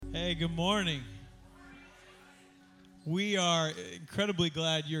Hey, good morning. We are incredibly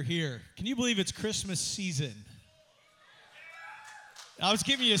glad you're here. Can you believe it's Christmas season? I was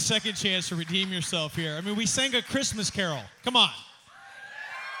giving you a second chance to redeem yourself here. I mean, we sang a Christmas carol. Come on.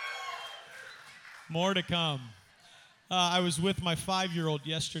 More to come. I was with my 5-year-old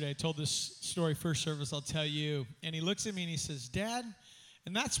yesterday. I told this story first service, I'll tell you. And he looks at me and he says, "Dad,"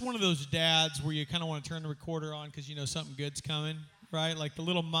 and that's one of those dads where you kind of want to turn the recorder on because you know something good's coming, right? Like the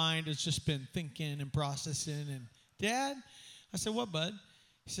little mind has just been thinking and processing. And, "Dad," I said, "What, bud?"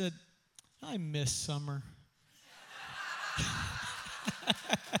 He said, "I miss summer."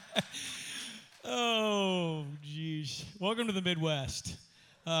 Oh, geez. Welcome to the Midwest.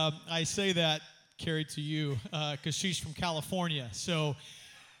 I say that, Karrie, to you because she's from California. So,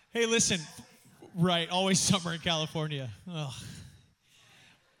 hey, listen, right, always summer in California. Ugh.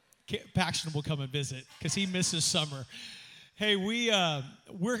 Paxton will come and visit because he misses summer. Hey,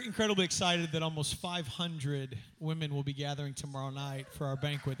 we're incredibly excited that almost 500 women will be gathering tomorrow night for our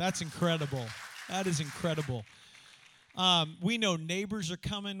banquet. That's incredible. That is incredible. We know neighbors are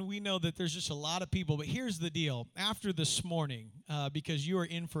coming. We know that there's just a lot of people. But here's the deal. After this morning, because you are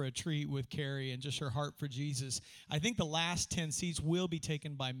in for a treat with Karrie and just her heart for Jesus, I think the last 10 seats will be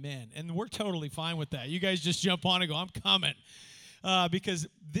taken by men. And we're totally fine with that. You guys just jump on and go, "I'm coming." Because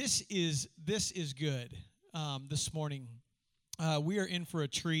this is good this morning. We are in for a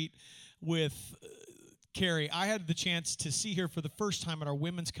treat with Karrie. I had the chance to see her for the first time at our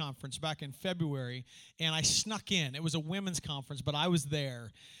women's conference back in February, and I snuck in. It was a women's conference, but I was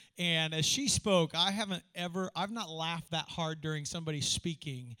there. And as she spoke, I've not laughed that hard during somebody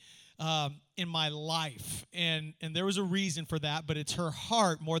speaking in my life. And there was a reason for that, but it's her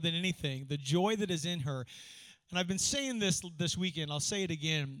heart more than anything, the joy that is in her. And I've been saying this weekend, I'll say it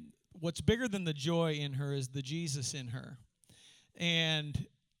again. What's bigger than the joy in her is the Jesus in her. And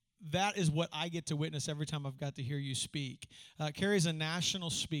that is what I get to witness every time I've got to hear you speak. Karrie's a national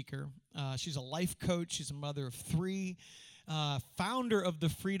speaker. She's a life coach. She's a mother of 3, founder of the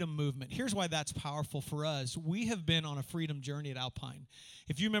Freedom Movement. Here's why that's powerful for us. We have been on a freedom journey at Alpine.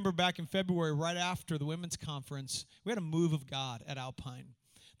 If you remember back in February, right after the women's conference, we had a move of God at Alpine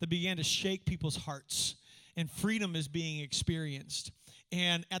that began to shake people's hearts, and freedom is being experienced.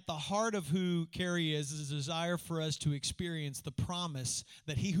 And at the heart of who Karrie is a desire for us to experience the promise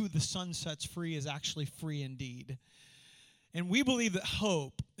that he who the Son sets free is actually free indeed. And we believe that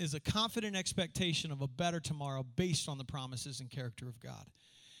hope is a confident expectation of a better tomorrow based on the promises and character of God.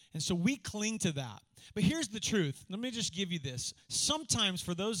 And so we cling to that. But here's the truth. Let me just give you this. Sometimes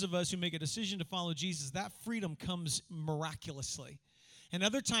for those of us who make a decision to follow Jesus, that freedom comes miraculously. And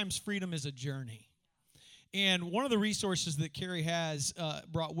other times freedom is a journey. And one of the resources that Karrie has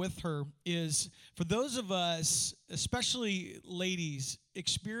brought with her is for those of us, especially ladies,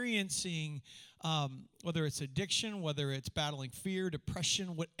 experiencing whether it's addiction, whether it's battling fear,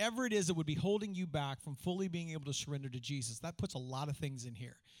 depression, whatever it is that would be holding you back from fully being able to surrender to Jesus. That puts a lot of things in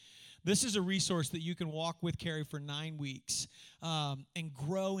here. This is a resource that you can walk with Karrie for 9 weeks and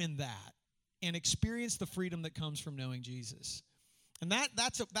grow in that and experience the freedom that comes from knowing Jesus. And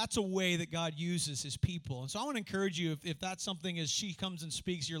that's a way that God uses his people. And so I want to encourage you, if that's something as she comes and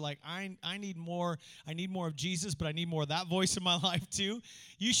speaks, you're like, I need more of Jesus, but I need more of that voice in my life too.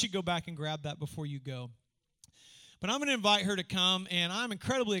 You should go back and grab that before you go. But I'm going to invite her to come, and I'm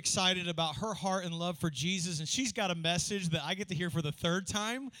incredibly excited about her heart and love for Jesus. And she's got a message that I get to hear for the 3rd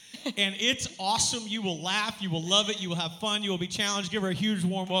time. And it's awesome. You will laugh. You will love it. You will have fun. You will be challenged. Give her a huge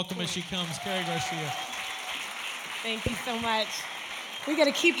warm welcome as she comes. Karrie Garcia. Thank you so much. We got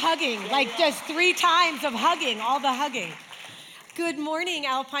to keep hugging, like just 3 times of hugging, all the hugging. Good morning,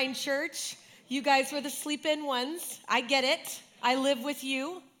 Alpine Church. You guys were the sleep-in ones. I get it. I live with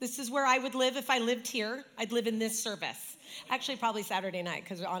you. This is where I would live if I lived here. I'd live in this service. Actually, probably Saturday night,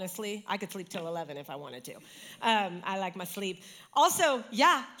 because honestly, I could sleep till 11 if I wanted to. I like my sleep. Also,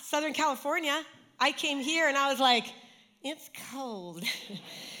 yeah, Southern California. I came here and I was like, it's cold.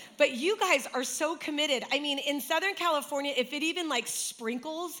 But you guys are so committed. I mean, in Southern California, if it even like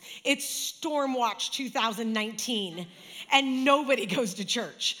sprinkles, it's Storm Watch 2019. And nobody goes to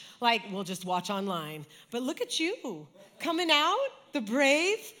church. Like, we'll just watch online. But look at you, coming out, the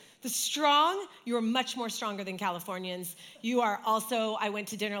brave, the strong. You are much more stronger than Californians. You are also, I went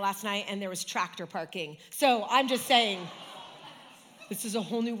to dinner last night and there was tractor parking. So I'm just saying, this is a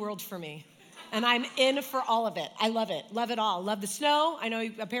whole new world for me. And I'm in for all of it. I love it. Love it all. Love the snow. I know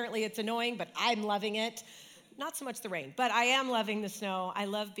apparently it's annoying, but I'm loving it. not so much the rain, but I am loving the snow. I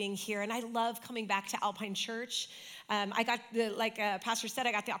love being here, and I love coming back to Alpine Church. Like Pastor said,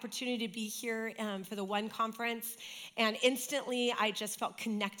 I got the opportunity to be here for the One Conference, and instantly I just felt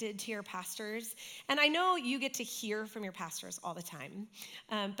connected to your pastors. And I know you get to hear from your pastors all the time,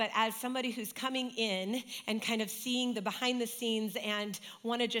 but as somebody who's coming in and kind of seeing the behind the scenes and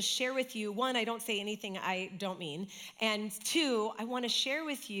want to just share with you, one, I don't say anything I don't mean, and two, I want to share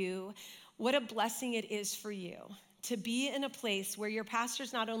with you what a blessing it is for you to be in a place where your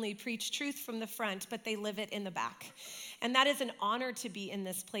pastors not only preach truth from the front, but they live it in the back. And that is an honor to be in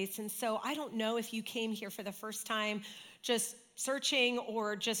this place. And so I don't know if you came here for the first time just searching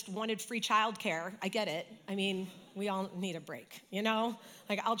or just wanted free childcare. I get it. I mean, we all need a break, you know?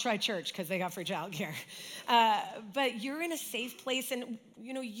 Like, I'll try church because they got free childcare. But you're in a safe place, and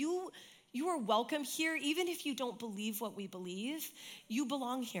you are welcome here. Even if you don't believe what we believe, you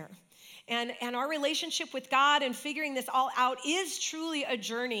belong here. And our relationship with God and figuring this all out is truly a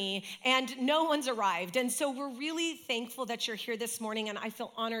journey, and no one's arrived. And so we're really thankful that you're here this morning, and I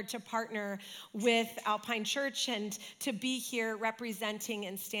feel honored to partner with Alpine Church and to be here representing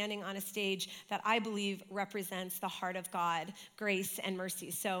and standing on a stage that I believe represents the heart of God, grace and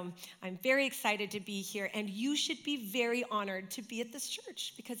mercy. So I'm very excited to be here, and you should be very honored to be at this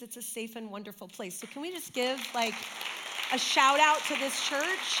church because it's a safe and wonderful place. So can we just give a shout out to this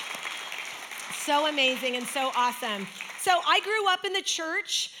church? So amazing and so awesome. So I grew up in the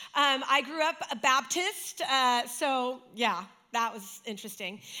church. I grew up a Baptist. So yeah, that was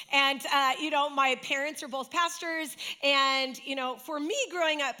interesting. And, my parents are both pastors. And, for me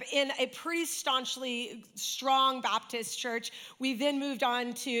growing up in a pretty staunchly strong Baptist church, we then moved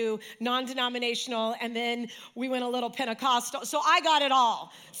on to non-denominational, and then we went a little Pentecostal. So I got it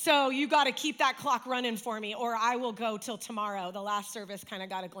all. So you got to keep that clock running for me, or I will go till tomorrow. The last service kind of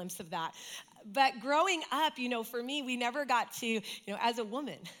got a glimpse of that. But growing up, for me, we never got to, as a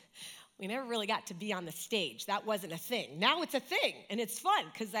woman, we never really got to be on the stage. That wasn't a thing. Now it's a thing, and it's fun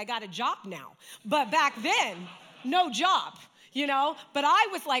because I got a job now. But back then, no job, But I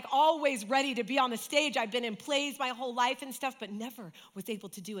was always ready to be on the stage. I've been in plays my whole life and stuff, but never was able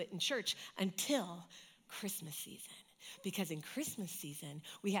to do it in church until Christmas season. Because in Christmas season,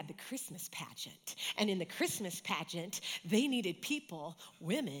 we had the Christmas pageant. And in the Christmas pageant, they needed people,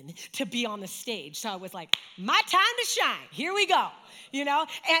 women, to be on the stage. So I was like, my time to shine. Here we go.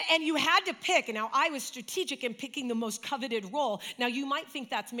 And you had to pick. And now I was strategic in picking the most coveted role. Now you might think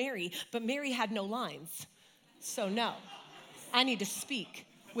that's Mary, but Mary had no lines. So no, I need to speak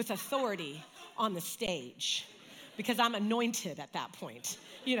with authority on the stage because I'm anointed at that point.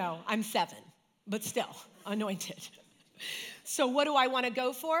 I'm 7, but still anointed. So what do I want to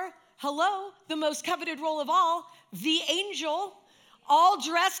go for? Hello, the most coveted role of all, the angel, all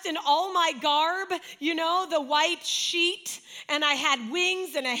dressed in all my garb, the white sheet, and I had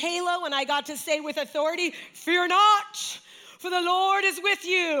wings and a halo, and I got to say with authority, fear not, for the Lord is with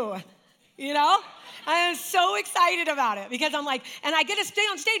you, I am so excited about it because I'm like, and I get to stay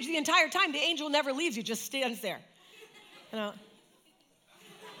on stage the entire time. The angel never leaves, he just stands there.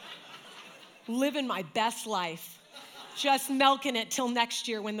 Living my best life. Just milking it till next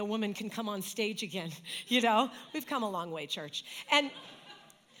year when the woman can come on stage again. We've come a long way, church.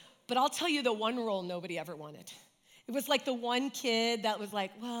 But I'll tell you the one role nobody ever wanted. It was like the one kid that was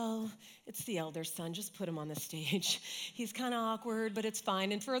like, well, it's the elder son, just put him on the stage. He's kind of awkward, but it's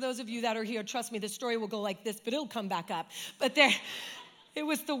fine. And for those of you that are here, trust me, the story will go like this, but it'll come back up. But it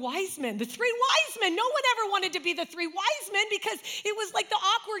was the wise men, the 3 wise men. No one ever wanted to be the 3 wise men because it was like the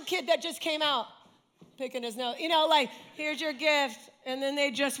awkward kid that just came out. Picking his nose, here's your gift, and then they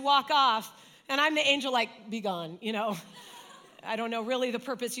just walk off, and I'm the angel, be gone, I don't know really the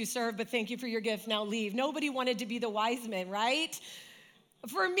purpose you serve, but thank you for your gift, now leave. Nobody wanted to be the wise men, right?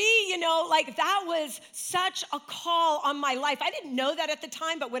 For me, that was such a call on my life. I didn't know that at the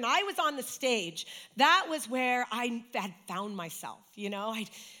time, but when I was on the stage, that was where I had found myself, I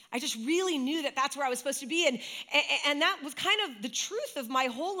just really knew that that's where I was supposed to be, and that was kind of the truth of my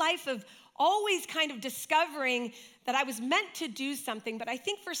whole life of always kind of discovering that I was meant to do something. But I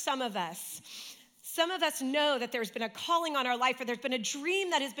think for some of us know that there's been a calling on our life, or there's been a dream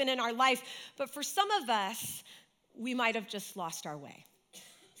that has been in our life. But for some of us, we might have just lost our way.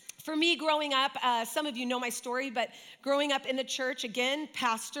 For me, growing up, some of you know my story, but growing up in the church, again,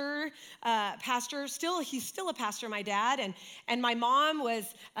 pastor, he's still a pastor, my dad, and my mom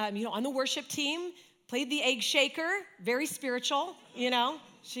was, on the worship team, played the egg shaker, very spiritual,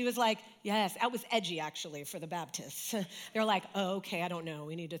 She was like, yes, that was edgy, actually, for the Baptists. They're like, oh, okay, I don't know.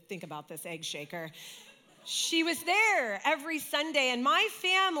 We need to think about this egg shaker. She was there every Sunday, and my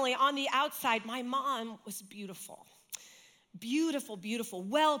family on the outside, my mom was beautiful. Beautiful, beautiful,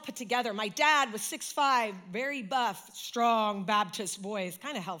 well put together. My dad was 6'5", very buff, strong Baptist voice,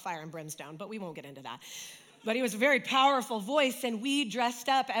 kind of hellfire and brimstone, but we won't get into that. But he was a very powerful voice, and we dressed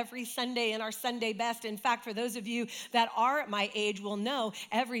up every Sunday in our Sunday best. In fact, for those of you that are my age will know,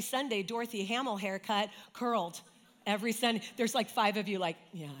 every Sunday, Dorothy Hamill haircut, curled. Every Sunday. There's like 5 of you like,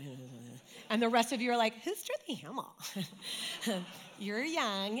 yeah. And the rest of you are like, who's Dorothy Hamill? You're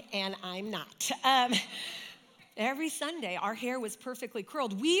young, and I'm not. Every Sunday, our hair was perfectly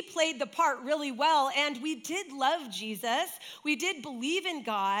curled. We played the part really well, and we did love Jesus. We did believe in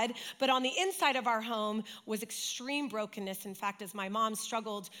God, but on the inside of our home was extreme brokenness. In fact, as my mom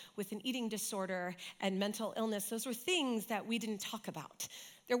struggled with an eating disorder and mental illness, those were things that we didn't talk about.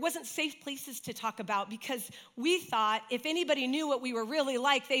 There wasn't safe places to talk about because we thought if anybody knew what we were really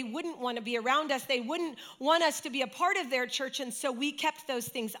like, they wouldn't want to be around us. They wouldn't want us to be a part of their church, and so we kept those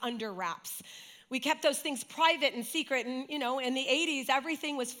things under wraps. We kept those things private and secret, and in the 80s,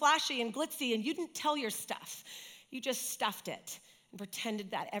 everything was flashy and glitzy, and you didn't tell your stuff. You just stuffed it and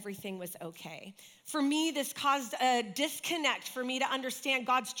pretended that everything was okay. For me, this caused a disconnect for me to understand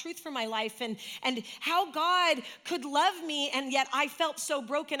God's truth for my life and how God could love me, and yet I felt so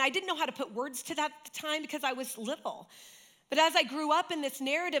broken. I didn't know how to put words to that at the time because I was little. But as I grew up in this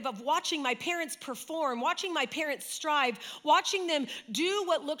narrative of watching my parents perform, watching my parents strive, watching them do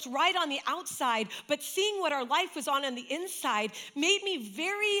what looked right on the outside, but seeing what our life was on the inside made me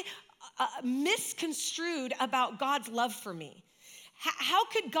very misconstrued about God's love for me. How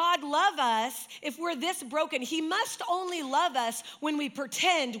could God love us if we're this broken? He must only love us when we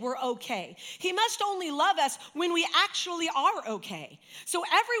pretend we're okay. He must only love us when we actually are okay. So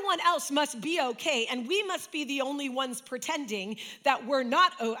everyone else must be okay, and we must be the only ones pretending that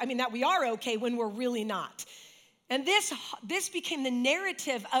that we are okay when we're really not. And this became the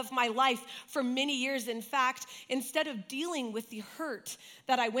narrative of my life for many years. In fact, instead of dealing with the hurt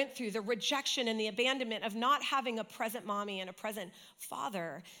that I went through, the rejection and the abandonment of not having a present mommy and a present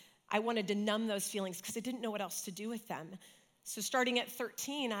father, I wanted to numb those feelings because I didn't know what else to do with them. So starting at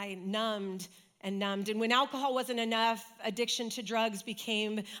 13, I numbed and numbed. And when alcohol wasn't enough, addiction to drugs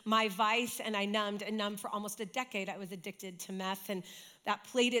became my vice, and I numbed and numbed for almost a decade. I was addicted to meth, and that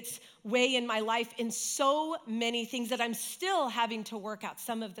played its way in my life in so many things that I'm still having to work out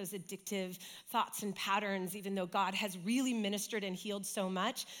some of those addictive thoughts and patterns. Even though God has really ministered and healed so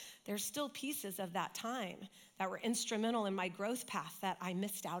much, there's still pieces of that time that were instrumental in my growth path that I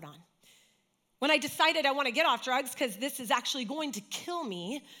missed out on. When I decided I want to get off drugs because this is actually going to kill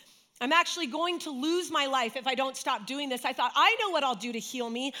me, I'm actually going to lose my life if I don't stop doing this, I thought, I know what I'll do to heal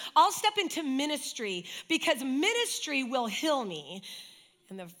me. I'll step into ministry because ministry will heal me.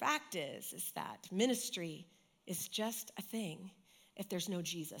 And the fact is that ministry is just a thing if there's no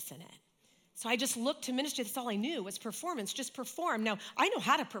Jesus in it. So I just looked to ministry. That's all I knew was performance, just perform. Now, I know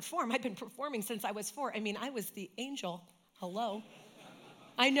how to perform. I've been performing since I was 4. I was the angel. Hello.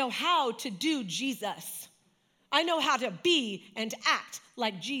 I know how to do Jesus. I know how to be and act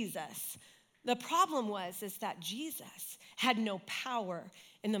like Jesus. The problem is that Jesus had no power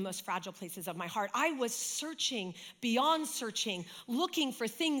in the most fragile places of my heart. I was searching, beyond searching, looking for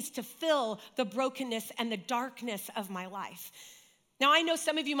things to fill the brokenness and the darkness of my life. Now, I know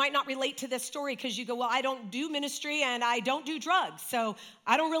some of you might not relate to this story because you go, well, I don't do ministry and I don't do drugs, so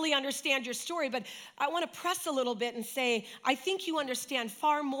I don't really understand your story. But I want to press a little bit and say, I think you understand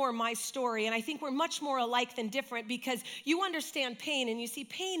far more my story, and I think we're much more alike than different because you understand pain, and you see,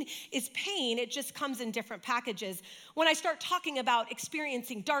 pain is pain. It just comes in different packages. When I start talking about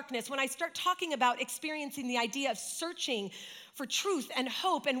experiencing darkness, when I start talking about experiencing the idea of searching for truth and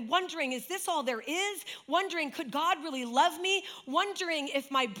hope and wondering, is this all there is? Wondering, could God really love me? Wondering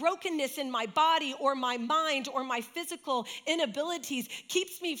if my brokenness in my body or my mind or my physical inabilities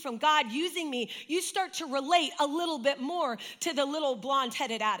keeps me from God using me, you start to relate a little bit more to the little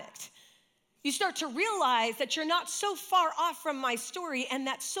blonde-headed addict. You start to realize that you're not so far off from my story and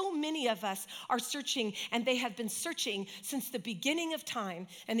that so many of us are searching, and they have been searching since the beginning of time,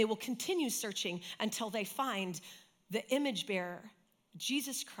 and they will continue searching until they find the image bearer,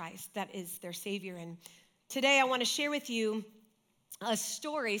 Jesus Christ, that is their Savior. And today I want to share with you a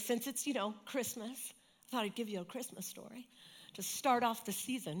story, since it's, Christmas. I thought I'd give you a Christmas story to start off the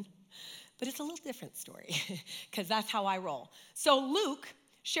season, but it's a little different story because that's how I roll. So Luke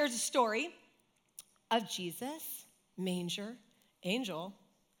shares a story of Jesus, manger, angel,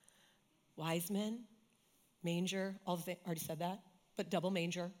 wise men, manger, all the things, already said that, but double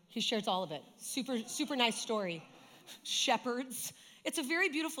manger. He shares all of it. Super, super nice story. Shepherds. It's a very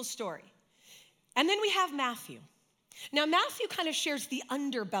beautiful story. And then we have Matthew. Now, Matthew kind of shares the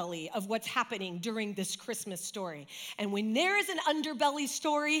underbelly of what's happening during this Christmas story. And when there is an underbelly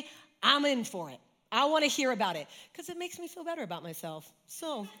story, I'm in for it. I want to hear about it because it makes me feel better about myself.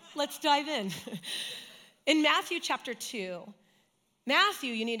 So let's dive in. In Matthew chapter 2,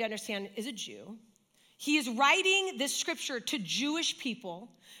 Matthew, you need to understand, is a Jew. He is writing this scripture to Jewish people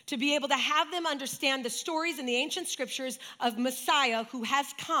to be able to have them understand the stories in the ancient scriptures of Messiah who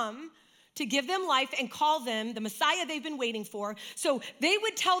has come to give them life and call them the Messiah they've been waiting for. So they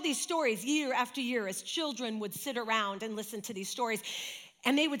would tell these stories year after year as children would sit around and listen to these stories.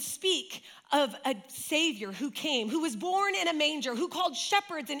 And they would speak of a Savior who came, who was born in a manger, who called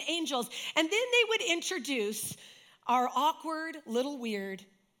shepherds and angels. And then they would introduce our awkward, little weird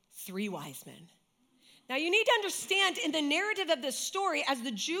 3 wise men. Now, you need to understand in the narrative of this story, as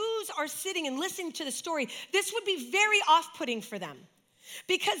the Jews are sitting and listening to the story, this would be very off-putting for them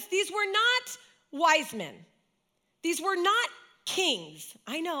because these were not wise men. These were not kings.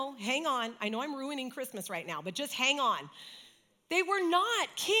 I know, hang on. I know I'm ruining Christmas right now, but just hang on. They were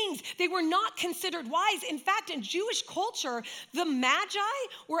not kings. They were not considered wise. In fact, in Jewish culture, the Magi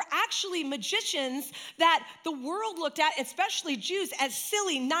were actually magicians that the world looked at, especially Jews, as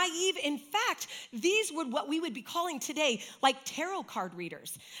silly, naive. In fact, these were what we would be calling today like tarot card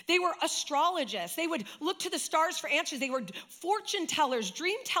readers. They were astrologists. They would look to the stars for answers. They were fortune tellers,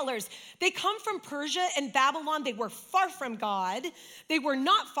 dream tellers. They come from Persia and Babylon. They were far from God. They were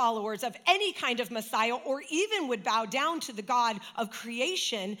not followers of any kind of Messiah or even would bow down to the God of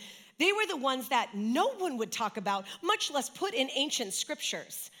creation. They were the ones that no one would talk about, much less put in ancient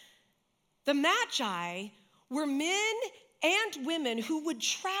scriptures. The Magi were men and women who would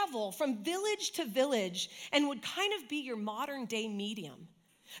travel from village to village and would kind of be your modern day medium.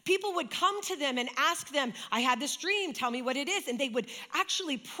 People would come to them and ask them, I had this dream, tell me what it is. And they would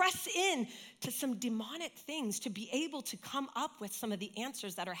actually press in to some demonic things to be able to come up with some of the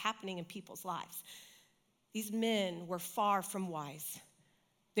answers that are happening in people's lives. These men were far from wise.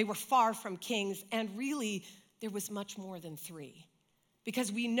 They were far from kings, and really, there was much more than 3.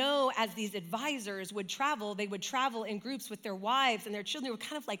 Because we know as these advisors would travel, they would travel in groups with their wives and their children. They were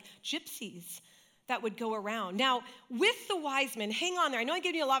kind of like gypsies that would go around. Now, with the wise men, hang on there. I know I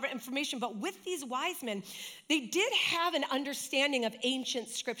gave you a lot of information, but with these wise men, they did have an understanding of ancient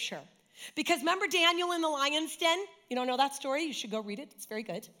scripture. Because remember Daniel in the lion's den? You don't know that story? You should go read it. It's very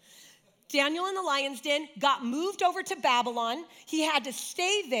good. Daniel in the lion's den got moved over to Babylon. He had to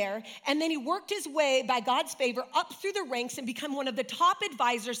stay there, and then he worked his way, by God's favor, up through the ranks and become one of the top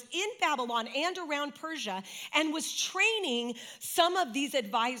advisors in Babylon and around Persia, and was training some of these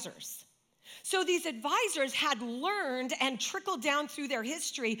advisors. So these advisors had learned and trickled down through their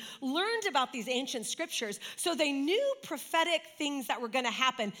history, learned about these ancient scriptures, so they knew prophetic things that were going to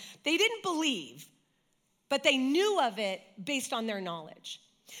happen. They didn't believe, but they knew of it based on their knowledge.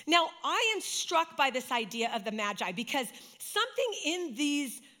 Now, I am struck by this idea of the Magi because something in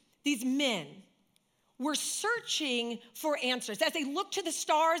these men were searching for answers. As they look to the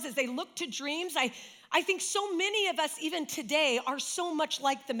stars, as they look to dreams, I think so many of us even today are so much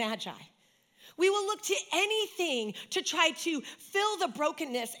like the Magi. We will look to anything to try to fill the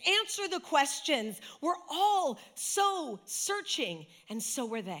brokenness, answer the questions. We're all so searching, and so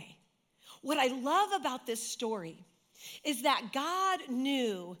were they. What I love about this story is that God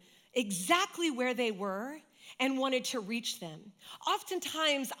knew exactly where they were and wanted to reach them.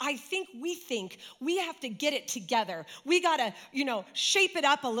 Oftentimes, I think we have to get it together. We gotta, shape it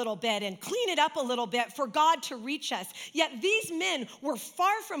up a little bit and clean it up a little bit for God to reach us. Yet these men were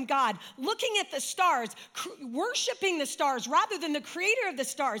far from God, looking at the stars, worshiping the stars rather than the creator of the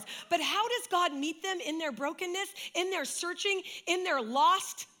stars. But how does God meet them in their brokenness, in their searching, in their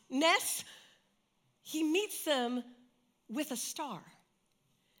lostness? He meets them with a star.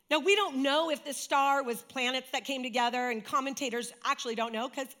 Now, we don't know if this star was planets that came together, and commentators actually don't know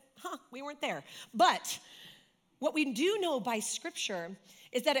because, we weren't there. But what we do know by scripture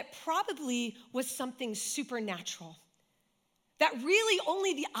is that it probably was something supernatural, that really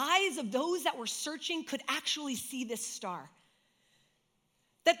only the eyes of those that were searching could actually see this star.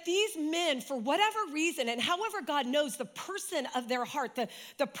 That these men, for whatever reason, and however God knows the person of their heart,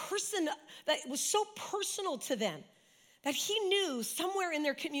 the person that was so personal to them, that he knew somewhere in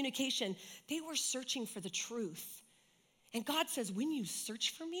their communication, they were searching for the truth. And God says, when you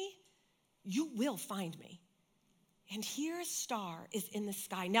search for me, you will find me. And here a star is in the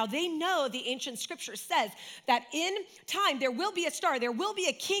sky. Now they know the ancient scripture says that in time there will be a star, there will be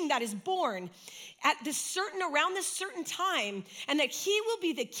a king that is born around this certain time, and that he will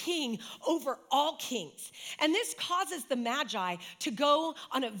be the king over all kings. And this causes the Magi to go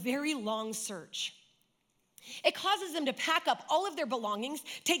on a very long search. It causes them to pack up all of their belongings,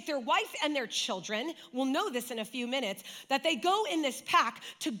 take their wife and their children. We'll know this in a few minutes, that they go in this pack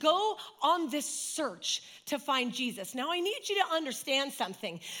to go on this search to find Jesus. Now, I need you to understand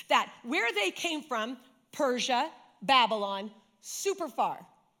something, that where they came from, Persia, Babylon, super far,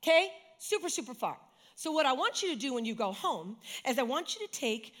 okay? Super, super far. So what I want you to do when you go home is I want you to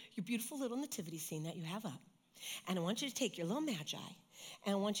take your beautiful little nativity scene that you have up, and I want you to take your little Magi,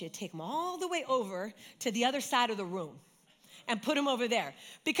 and I want you to take them all the way over to the other side of the room and put them over there.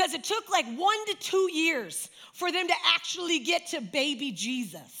 Because it took like 1 to 2 years for them to actually get to baby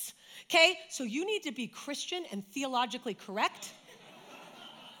Jesus. Okay? So you need to be Christian and theologically correct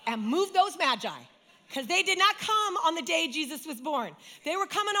and move those Magi. Because they did not come on the day Jesus was born. They were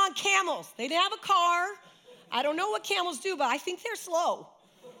coming on camels. They didn't have a car. I don't know what camels do, but I think they're slow.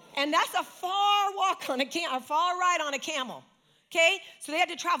 And that's a far walk on a far ride on a camel. Okay, so they had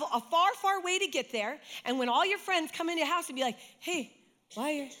to travel a far, far way to get there. And when all your friends come into your house and be like, hey,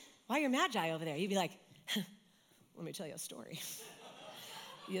 why are your Magi over there? You'd be like, let me tell you a story.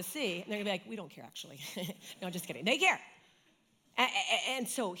 You see, and they're gonna be like, we don't care actually. No, just kidding, they care. And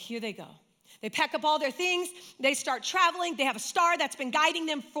so here they go. They pack up all their things, they start traveling, they have a star that's been guiding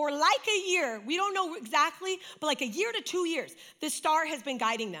them for like a year. We don't know exactly, but like a year to 2 years, this star has been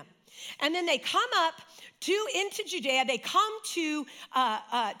guiding them. And then they come up into Judea, they come to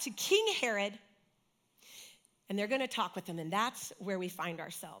King Herod, and they're gonna talk with him, and that's where we find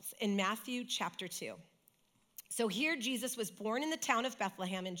ourselves, in Matthew chapter 2. So here Jesus was born in the town of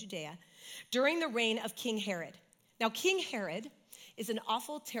Bethlehem in Judea during the reign of King Herod. Now King Herod is an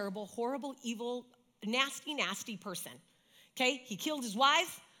awful, terrible, horrible, evil, nasty, nasty person, okay? He killed his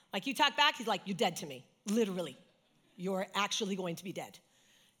wives. Like you talk back, he's like, you're dead to me, literally. You're actually going to be dead.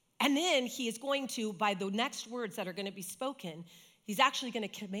 And then he is going to, by the next words that are going to be spoken, he's actually going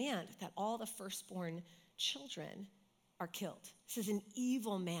to command that all the firstborn children are killed. This is an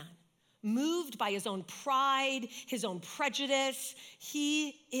evil man, moved by his own pride, his own prejudice.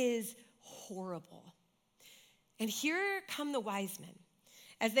 He is horrible. And here come the wise men.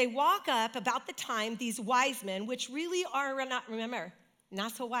 As they walk up about the time, these wise men, which really are not, remember,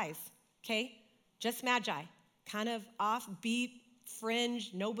 not so wise, okay? Just Magi, kind of offbeat,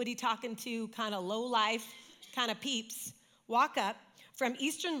 fringe, nobody talking to, kind of low life, kind of peeps, walk up from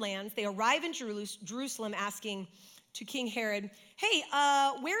eastern lands. They arrive in Jerusalem asking to King Herod, hey,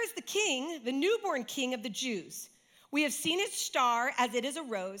 where is the king, the newborn king of the Jews? We have seen his star as it is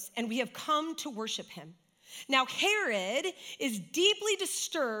arose, and we have come to worship him. Now, Herod is deeply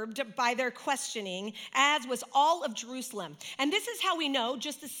disturbed by their questioning, as was all of Jerusalem. And this is how we know,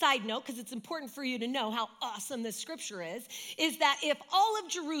 just a side note, because it's important for you to know how awesome this scripture is that if all of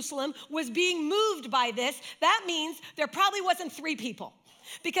Jerusalem was being moved by this, that means there probably wasn't 3 people,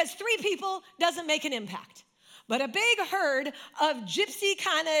 because 3 people doesn't make an impact. But a big herd of gypsy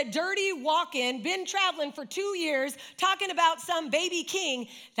kind of dirty walk-in, been traveling for 2 years, talking about some baby king,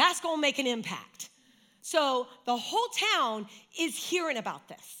 that's going to make an impact. So the whole town is hearing about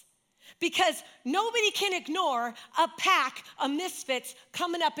this, because nobody can ignore a pack of misfits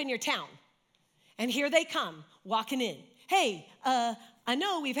coming up in your town. And here they come, walking in. Hey, I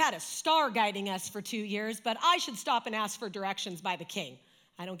know we've had a star guiding us for 2 years, but I should stop and ask for directions by the king.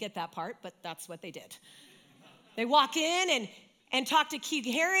 I don't get that part, but that's what they did. They walk in and talk to King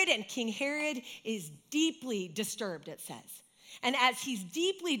Herod, and King Herod is deeply disturbed, it says. And as he's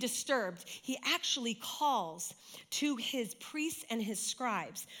deeply disturbed, he actually calls to his priests and his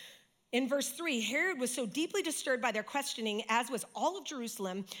scribes. In verse 3, Herod was so deeply disturbed by their questioning, as was all of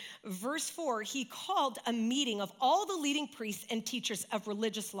Jerusalem. Verse 4, he called a meeting of all the leading priests and teachers of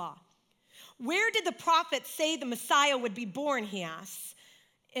religious law. Where did the prophet say the Messiah would be born, he asks.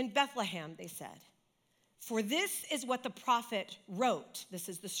 In Bethlehem, they said. For this is what the prophet wrote. This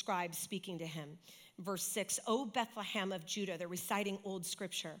is the scribe speaking to him. Verse 6, O Bethlehem of Judah, they're reciting old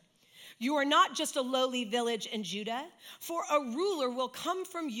scripture. You are not just a lowly village in Judah, for a ruler will come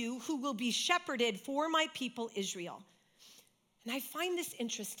from you who will be shepherded for my people Israel. And I find this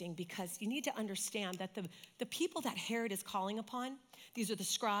interesting because you need to understand that the people that Herod is calling upon, these are the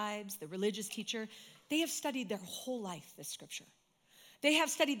scribes, the religious teacher, they have studied their whole life, this scripture. They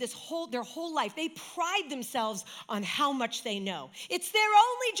have studied their whole life. They pride themselves on how much they know. It's their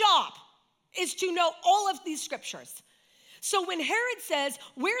only job is to know all of these scriptures. So when Herod says,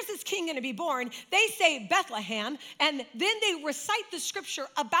 where's this king going to be born? They say Bethlehem, and then they recite the scripture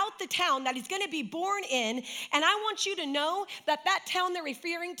about the town that he's going to be born in. And I want you to know that that town they're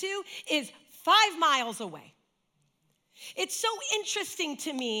referring to is 5 miles away. It's so interesting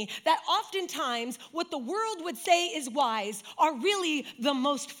to me that oftentimes what the world would say is wise are really the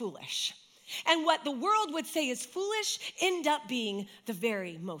most foolish. And what the world would say is foolish end up being the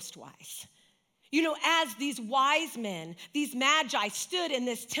very most wise. You know, as these wise men, these magi stood in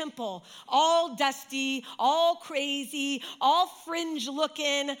this temple, all dusty, all crazy, all fringe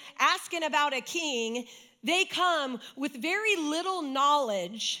looking, asking about a king, they come with very little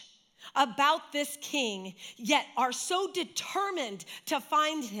knowledge about this king, yet are so determined to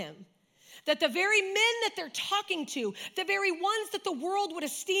find him that the very men that they're talking to, the very ones that the world would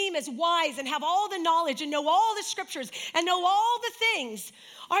esteem as wise and have all the knowledge and know all the scriptures and know all the things,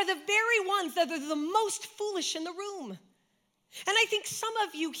 are the very ones that are the most foolish in the room. And I think some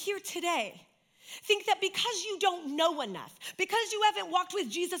of you here today think that because you don't know enough, because you haven't walked with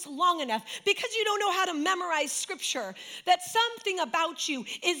Jesus long enough, because you don't know how to memorize scripture, that something about you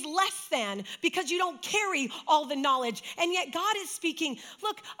is less than because you don't carry all the knowledge. And yet God is speaking,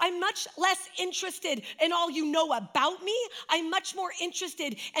 look, I'm much less interested in all you know about me. I'm much more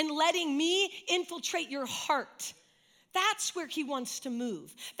interested in letting me infiltrate your heart. That's where he wants to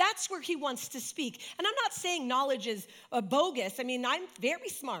move. That's where he wants to speak. And I'm not saying knowledge is bogus. I mean, I'm very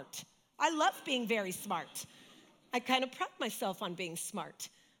smart. I love being very smart. I kind of pride myself on being smart.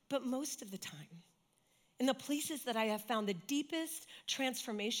 But most of the time, in the places that I have found the deepest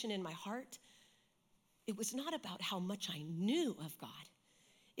transformation in my heart, it was not about how much I knew of God.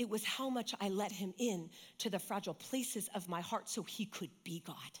 It was how much I let him in to the fragile places of my heart so he could be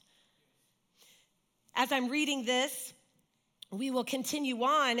God. As I'm reading this, we will continue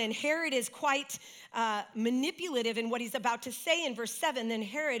on, and Herod is quite manipulative in what he's about to say in verse 7. Then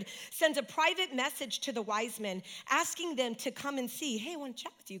Herod sends a private message to the wise men, asking them to come and see. Hey, I want to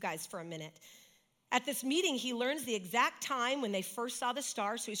chat with you guys for a minute. At this meeting, he learns the exact time when they first saw the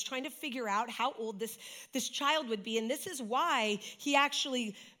star, so he's trying to figure out how old this child would be, and this is why he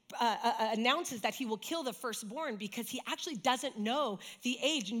actually announces that he will kill the firstborn, because he actually doesn't know the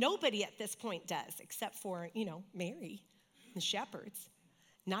age. Nobody at this point does, except for, Mary. The shepherds,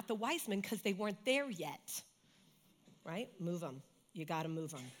 not the wise men, because they weren't there yet, right? Move them. You got to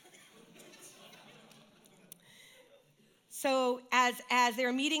move them. So as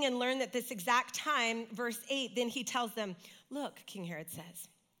they're meeting and learn that this exact time, verse 8, then he tells them, look, King Herod says,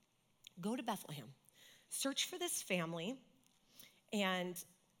 go to Bethlehem, search for this family, and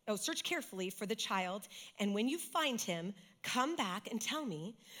search carefully for the child, and when you find him, come back and tell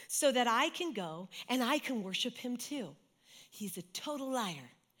me so that I can go and I can worship him too. He's a total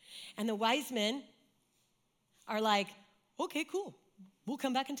liar. And the wise men are like, okay, cool. We'll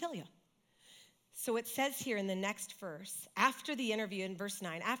come back and tell you. So it says here in the next verse, after the interview, in verse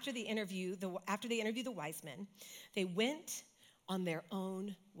 9, after they interview the wise men, they went on their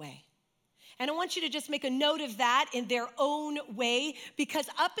own way. And I want you to just make a note of that, in their own way, because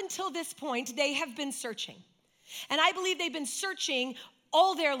up until this point, they have been searching. And I believe they've been searching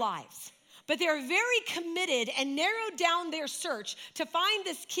all their lives. But they're very committed and narrowed down their search to find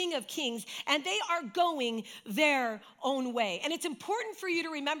this King of Kings, and they are going their own way. And it's important for you to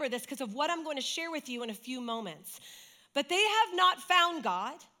remember this because of what I'm going to share with you in a few moments. But they have not found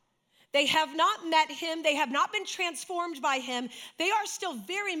God. They have not met him. They have not been transformed by him. They are still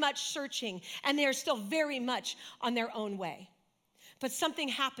very much searching, and they are still very much on their own way. But something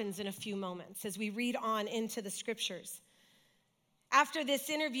happens in a few moments as we read on into the scriptures. After this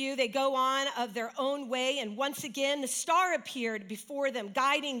interview, they go on of their own way, and once again, the star appeared before them,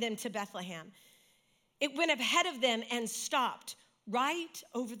 guiding them to Bethlehem. It went ahead of them and stopped right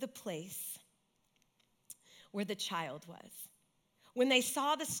over the place where the child was. When they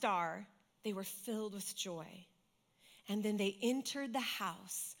saw the star, they were filled with joy. And then they entered the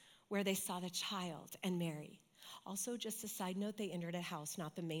house where they saw the child and Mary. Also, just a side note, they entered a house,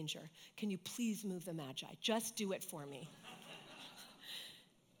 not the manger. Can you please move the magi? Just do it for me.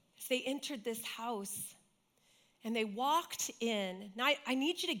 They entered this house and they walked in. Now, I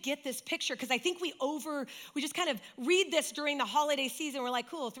need you to get this picture because I think we just kind of read this during the holiday season. We're like,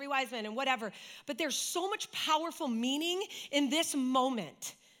 cool, 3 wise men and whatever. But there's so much powerful meaning in this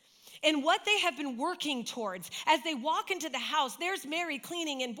moment and what they have been working towards. As they walk into the house, there's Mary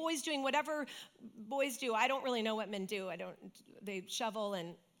cleaning and boys doing whatever boys do. I don't really know what men do. They shovel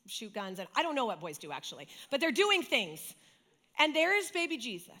and shoot guns. And I don't know what boys do, actually. But they're doing things. And there's baby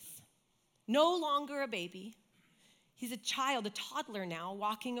Jesus. No longer a baby. He's a child, a toddler now,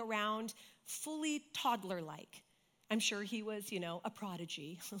 walking around fully toddler-like. I'm sure he was, a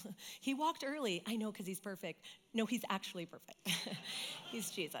prodigy. He walked early. I know because he's perfect. No, he's actually perfect.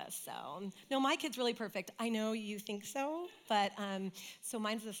 He's Jesus. So, no, my kid's really perfect. I know you think so, but so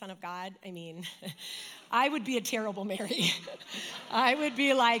mine's the Son of God. I mean, I would be a terrible Mary. I would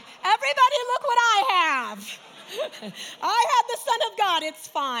be like, everybody look what I have. I have the Son of God. It's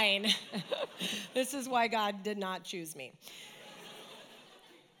fine. This is why God did not choose me.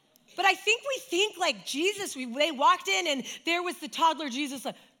 But I think we think like Jesus. They walked in and there was the toddler Jesus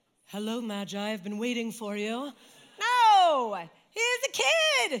like, hello, Magi, I've been waiting for you. No, he's a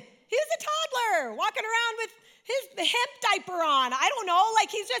kid. He's a toddler walking around with his hemp diaper on. I don't know, like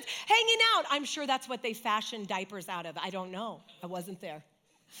he's just hanging out. I'm sure that's what they fashioned diapers out of. I don't know. I wasn't there.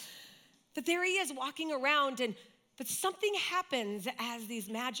 But there he is walking around, but something happens as these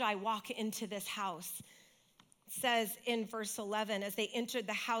Magi walk into this house. It says in verse 11, as they entered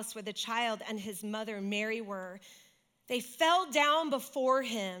the house where the child and his mother Mary were, they fell down before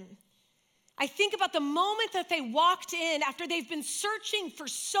him. I think about the moment that they walked in after they've been searching for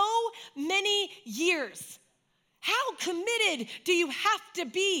so many years. How committed do you have to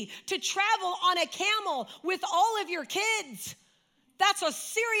be to travel on a camel with all of your kids? That's a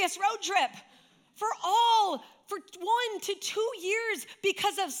serious road trip for 1 to 2 years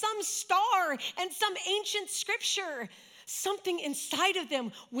because of some star and some ancient scripture. Something inside of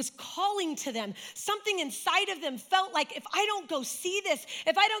them was calling to them. Something inside of them felt like, if I don't go see this,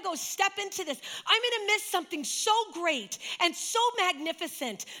 if I don't go step into this, I'm going to miss something so great and so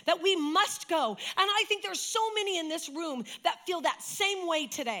magnificent that we must go. And I think there's so many in this room that feel that same way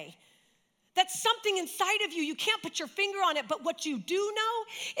today. That's something inside of you. You can't put your finger on it, but what you do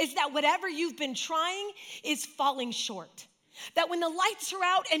know is that whatever you've been trying is falling short. That when the lights are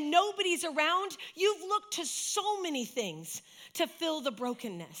out and nobody's around, you've looked to so many things to fill the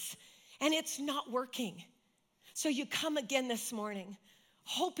brokenness, and it's not working. So you come again this morning,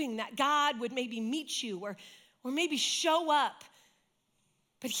 hoping that God would maybe meet you or maybe show up.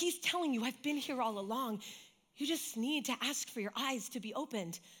 But he's telling you, I've been here all along. You just need to ask for your eyes to be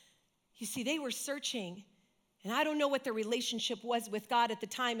opened. You see, they were searching, and I don't know what their relationship was with God at the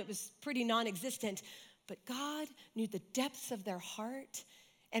time. It was pretty non-existent. But God knew the depths of their heart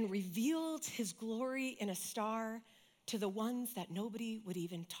and revealed his glory in a star to the ones that nobody would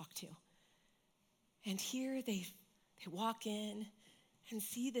even talk to. And here they walk in and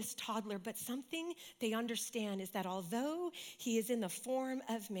see this toddler, but something they understand is that although he is in the form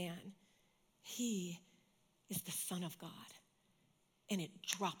of man, he is the Son of God. And it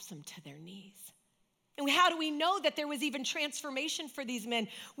drops them to their knees. And how do we know that there was even transformation for these men?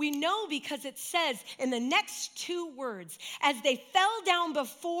 We know because it says in the next 2 words, as they fell down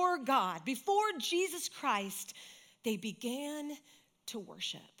before God, before Jesus Christ, they began to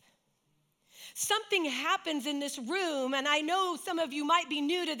worship. Something happens in this room, and I know some of you might be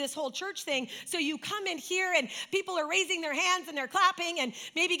new to this whole church thing, so you come in here and people are raising their hands and they're clapping and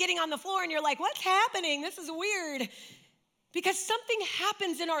maybe getting on the floor and you're like, what's happening? This is weird. Because something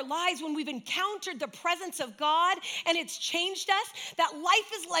happens in our lives when we've encountered the presence of God and it's changed us, that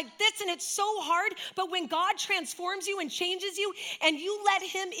life is like this and it's so hard, but when God transforms you and changes you and you let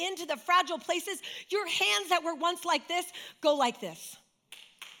him into the fragile places, your hands that were once like this go like this.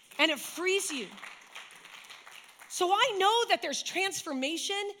 And it frees you. So I know that there's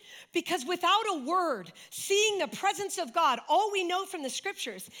transformation because without a word, seeing the presence of God, all we know from the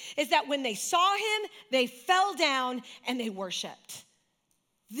scriptures is that when they saw him, they fell down and they worshiped.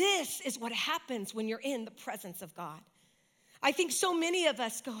 This is what happens when you're in the presence of God. I think so many of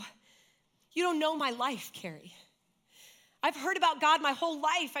us go, you don't know my life, Karrie. I've heard about God my whole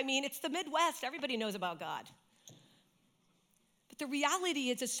life. I mean, it's the Midwest. Everybody knows about God. The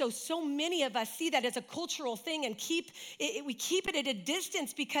reality is so many of us see that as a cultural thing and we keep it at a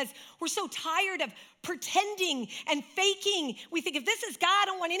distance because we're so tired of pretending and faking. We think, if this is God, I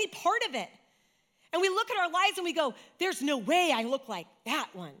don't want any part of it. And we look at our lives and we go, there's no way I look like that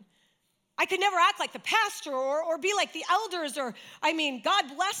one. I could never act like the pastor or be like the elders God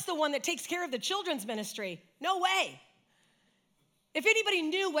bless the one that takes care of the children's ministry. No way. If anybody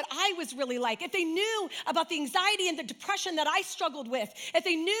knew what I was really like, if they knew about the anxiety and the depression that I struggled with, if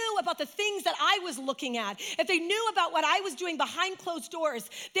they knew about the things that I was looking at, if they knew about what I was doing behind closed doors,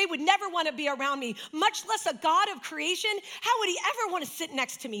 they would never want to be around me, much less a God of creation. How would he ever want to sit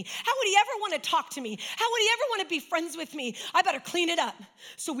next to me? How would he ever want to talk to me? How would he ever want to be friends with me? I better clean it up.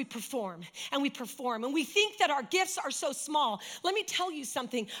 So we perform, and we think that our gifts are so small. Let me tell you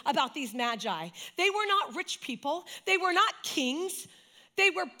something about these Magi. They were not rich people. They were not kings. They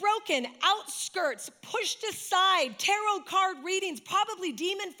were broken, outskirts, pushed aside, tarot card readings, probably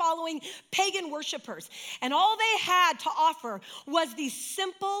demon-following pagan worshipers. And all they had to offer was these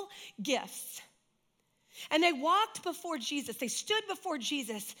simple gifts. And they walked before Jesus. They stood before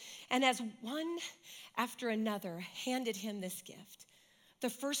Jesus, and as one after another handed him this gift, the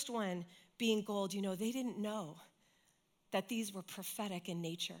first one being gold, they didn't know that these were prophetic in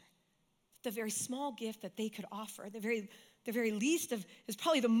nature. The very small gift that they could offer, the very least of, is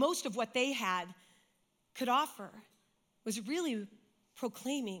probably the most of what they had could offer, was really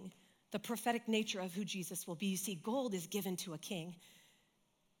proclaiming the prophetic nature of who Jesus will be. You see, gold is given to a king.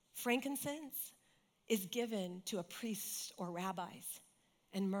 Frankincense is given to a priest or rabbis.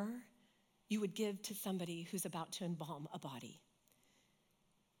 And myrrh, you would give to somebody who's about to embalm a body.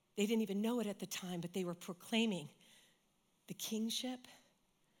 They didn't even know it at the time, but they were proclaiming the kingship,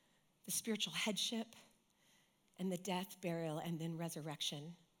 the spiritual headship, and the death, burial, and then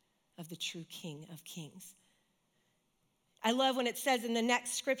resurrection of the true King of Kings. I love when it says in the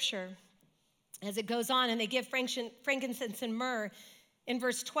next scripture, as it goes on, and they give frankincense and myrrh in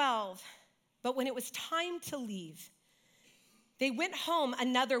verse 12, but when it was time to leave, they went home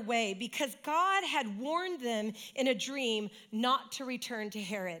another way because God had warned them in a dream not to return to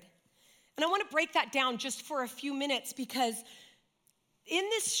Herod. And I want to break that down just for a few minutes because in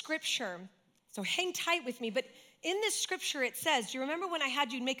this scripture, so hang tight with me, but in this scripture it says, do you remember when I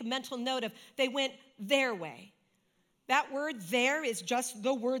had you make a mental note of they went their way? That word there is just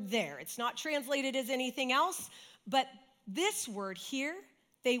the word there. It's not translated as anything else, but this word here,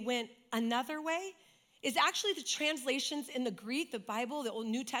 they went another way, is actually the translations in the Greek. The Bible, the Old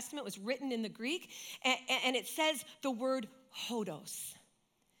New Testament was written in the Greek, and it says the word hodos.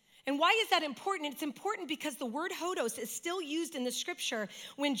 And why is that important? It's important because the word hodos is still used in the scripture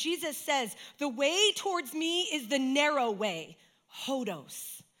when Jesus says, the way towards me is the narrow way,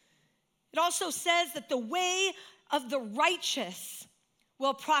 hodos. It also says that the way of the righteous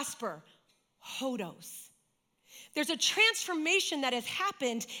will prosper, hodos. There's a transformation that has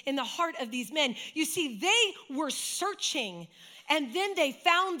happened in the heart of these men. You see, they were searching, and then they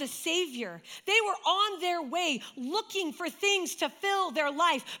found the Savior. They were on their way looking for things to fill their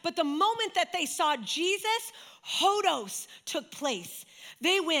life. But the moment that they saw Jesus, hodos took place.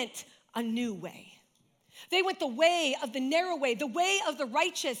 They went a new way. They went the way of the narrow way, the way of the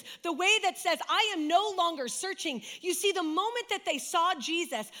righteous, the way that says, I am no longer searching. You see, the moment that they saw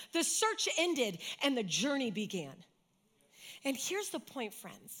Jesus, the search ended and the journey began. And here's the point,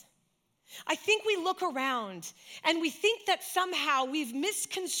 friends. I think we look around and we think that somehow we've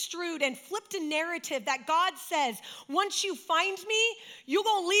misconstrued and flipped a narrative that God says, once you find me, you're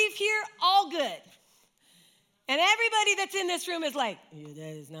going to leave here all good. And everybody that's in this room is like, yeah,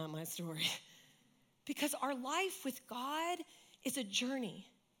 that is not my story. Because our life with God is a journey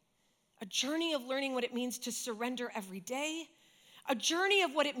of learning what it means to surrender every day, a journey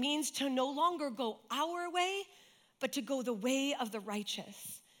of what it means to no longer go our way, but to go the way of the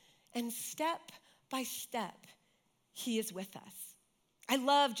righteous. And step by step, he is with us. I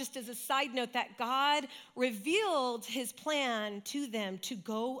love, just as a side note, that God revealed his plan to them to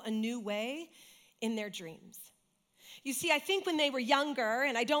go a new way in their dreams. You see, I think when they were younger,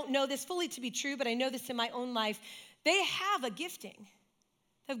 and I don't know this fully to be true, but I know this in my own life, they have a gifting.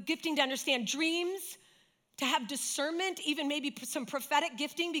 They have gifting to understand dreams, to have discernment, even maybe some prophetic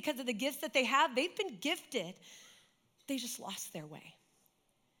gifting because of the gifts that they have. They've been gifted. They just lost their way.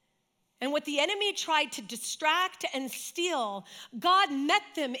 And what the enemy tried to distract and steal, God met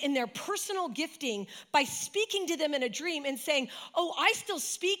them in their personal gifting by speaking to them in a dream and saying, oh, I still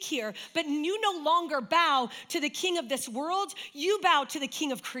speak here, but you no longer bow to the king of this world, you bow to the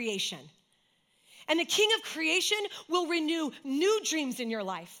king of creation. And the king of creation will renew new dreams in your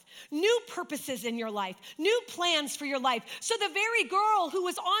life, new purposes in your life, new plans for your life. So the very girl who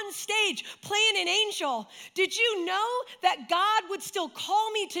was on stage playing an angel, did you know that God would still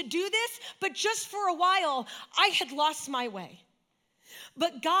call me to do this? But just for a while, I had lost my way.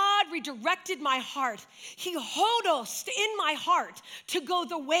 But God redirected my heart. He hodosed in my heart to go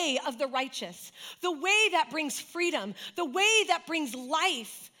the way of the righteous, the way that brings freedom, the way that brings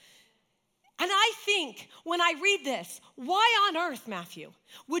life. And I think when I read this, why on earth, Matthew,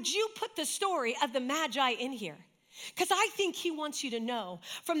 would you put the story of the Magi in here? Because I think he wants you to know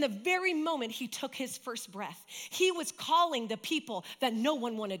from the very moment he took his first breath, he was calling the people that no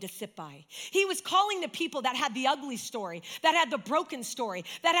one wanted to sit by. He was calling the people that had the ugly story, that had the broken story,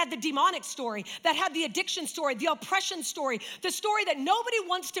 that had the demonic story, that had the addiction story, the oppression story, the story that nobody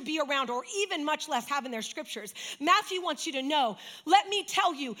wants to be around or even much less have in their scriptures. Matthew wants you to know, let me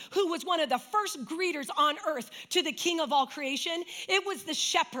tell you who was one of the first greeters on earth to the King of all creation. It was the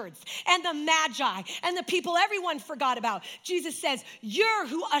shepherds and the magi and the people everyone forgot about. Jesus says, you're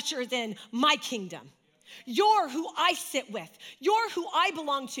who ushers in my kingdom. You're who I sit with. You're who I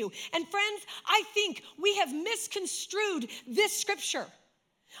belong to. And friends, I think we have misconstrued this scripture.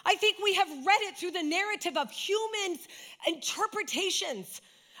 I think we have read it through the narrative of human interpretations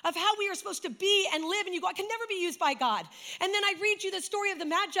of how we are supposed to be and live. And you go, I can never be used by God. And then I read you the story of the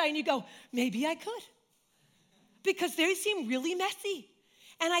Magi and you go, maybe I could. Because they seem really messy.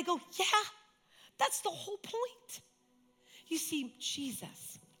 And I go, yeah, that's the whole point. You see,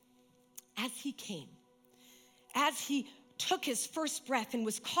 Jesus, as he came, as he took his first breath and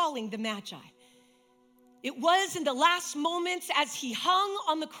was calling the Magi, it was in the last moments as he hung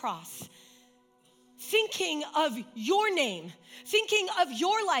on the cross, thinking of your name, thinking of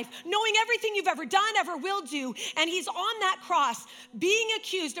your life, knowing everything you've ever done, ever will do, and he's on that cross being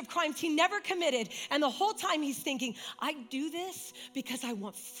accused of crimes he never committed, and the whole time he's thinking, I do this because I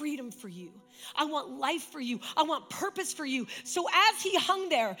want freedom for you. I want life for you. I want purpose for you. So as he hung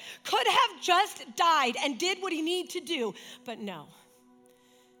there, could have just died and did what he needed to do, but no.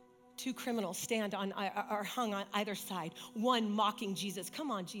 Two criminals stand on, are hung on either side, one mocking Jesus. Come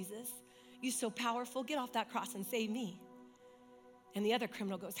on, Jesus. You so powerful, get off that cross and save me. And the other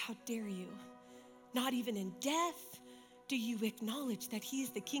criminal goes, how dare you? Not even in death do you acknowledge that he is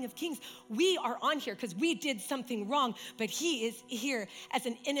the King of Kings. We are on here because we did something wrong, but he is here as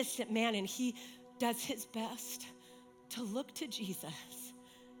an innocent man, and he does his best to look to Jesus,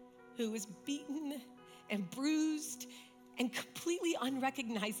 who is beaten and bruised and completely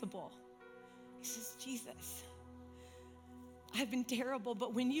unrecognizable. He says, Jesus, I've been terrible,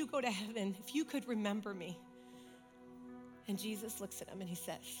 but when you go to heaven, if you could remember me. And Jesus looks at him and he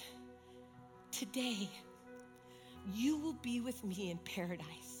says, today, you will be with me in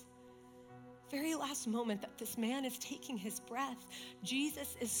paradise. Very last moment that this man is taking his breath,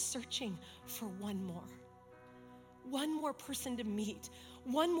 Jesus is searching for one more person to meet,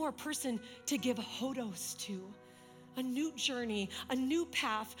 one more person to give hodos to. A new journey, a new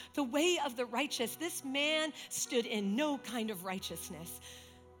path, the way of the righteous. This man stood in no kind of righteousness.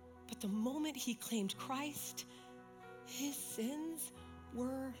 But the moment he claimed Christ, his sins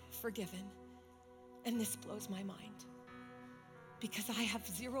were forgiven. And this blows my mind because I have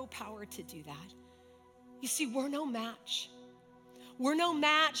zero power to do that. You see, we're no match. We're no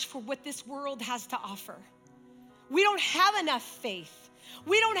match for what this world has to offer. We don't have enough faith.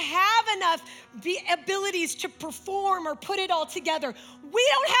 We don't have enough abilities to perform or put it all together. We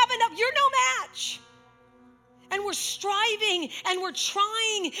don't have enough. You're no match. And we're striving and we're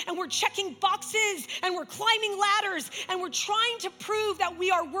trying and we're checking boxes and we're climbing ladders and we're trying to prove that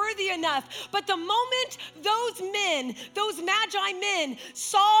we are worthy enough. But the moment those men, those Magi men,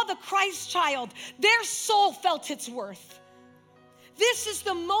 saw the Christ child, their soul felt its worth. This is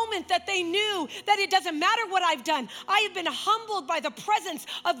the moment that they knew that it doesn't matter what I've done. I have been humbled by the presence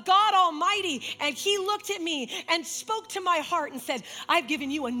of God Almighty. And he looked at me and spoke to my heart and said, I've given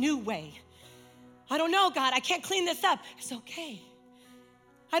you a new way. I don't know, God, I can't clean this up. It's okay.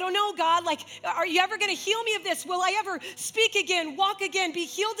 I don't know, God, like, are you ever going to heal me of this? Will I ever speak again, walk again, be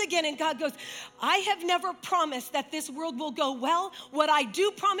healed again? And God goes, I have never promised that this world will go well. What I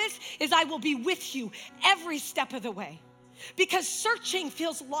do promise is I will be with you every step of the way. Because searching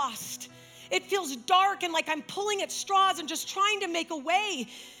feels lost. It feels dark and like I'm pulling at straws and just trying to make a way.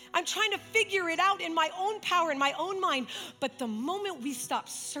 I'm trying to figure it out in my own power, in my own mind. But the moment we stop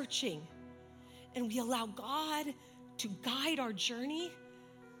searching and we allow God to guide our journey,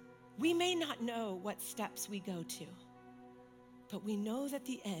 we may not know what steps we go to, but we know that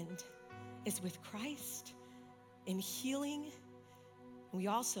the end is with Christ in healing. We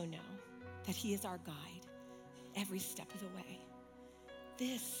also know that he is our guide every step of the way.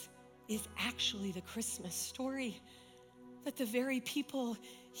 This is actually the Christmas story, that the very people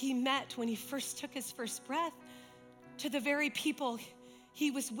he met when he first took his first breath, to the very people he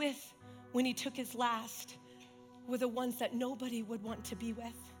was with when he took his last, were the ones that nobody would want to be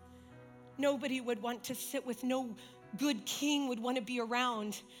with. Nobody would want to sit with. No good king would want to be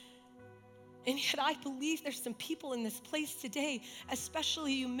around. And yet I believe there's some people in this place today,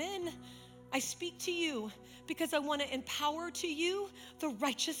 especially you men, I speak to you because I want to empower to you the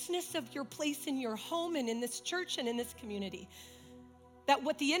righteousness of your place in your home and in this church and in this community. That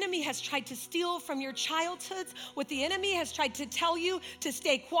what the enemy has tried to steal from your childhoods, what the enemy has tried to tell you to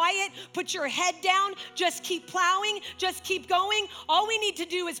stay quiet, put your head down, just keep plowing, just keep going. All we need to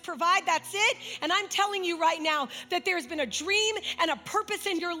do is provide, that's it. And I'm telling you right now that there's been a dream and a purpose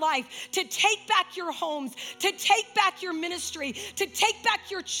in your life to take back your homes, to take back your ministry, to take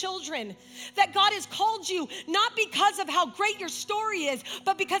back your children. That God has called you not because of how great your story is,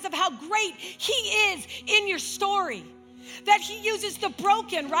 but because of how great He is in your story. That He uses the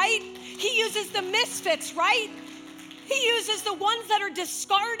broken, right? He uses the misfits, right? He uses the ones that are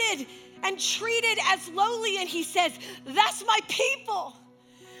discarded and treated as lowly, and He says, that's my people.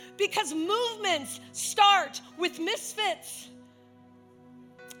 Because movements start with misfits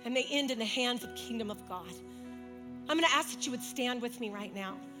and they end in the hands of the kingdom of God. I'm gonna ask that you would stand with me right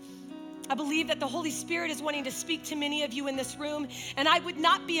now. I believe that the Holy Spirit is wanting to speak to many of you in this room, and I would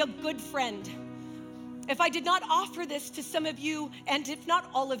not be a good friend if I did not offer this to some of you, and if not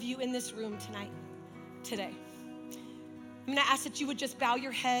all of you in this room today. I'm gonna ask that you would just bow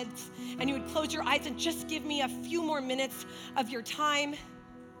your heads and you would close your eyes and just give me a few more minutes of your time.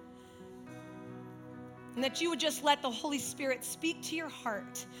 And that you would just let the Holy Spirit speak to your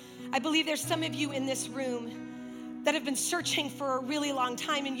heart. I believe there's some of you in this room that have been searching for a really long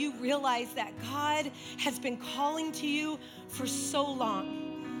time, and you realize that God has been calling to you for so long.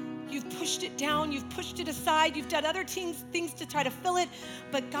 You've pushed it down, you've pushed it aside, you've done other things to try to fill it,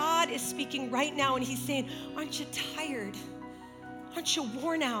 but God is speaking right now, and He's saying, aren't you tired? Aren't you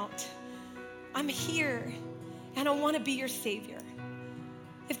worn out? I'm here, and I want to be your Savior.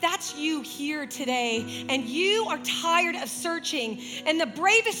 If that's you here today and you are tired of searching, and the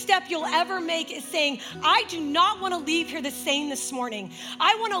bravest step you'll ever make is saying, I do not want to leave here the same this morning.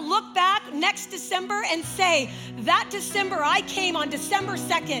 I want to look back next December and say, that December I came on December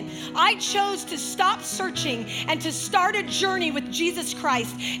 2nd. I chose to stop searching and to start a journey with Jesus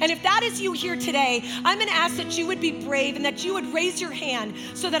Christ. And if that is you here today, I'm going to ask that you would be brave and that you would raise your hand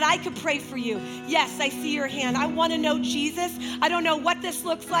so that I could pray for you. Yes, I see your hand. I want to know Jesus. I don't know what this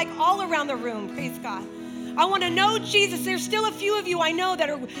looks like all around the room. Praise God. I want to know Jesus. There's still a few of you I know that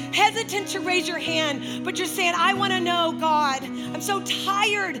are hesitant to raise your hand, but you're saying, I want to know God. I'm so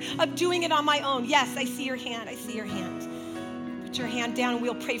tired of doing it on my own. Yes, I see your hand. I see your hand. Put your hand down and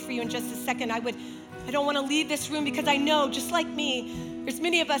we'll pray for you in just a second. I don't want to leave this room because I know, just like me, there's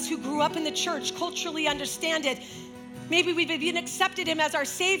many of us who grew up in the church, culturally understand it. Maybe we've even accepted Him as our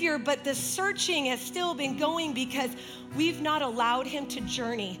Savior, but the searching has still been going because we've not allowed Him to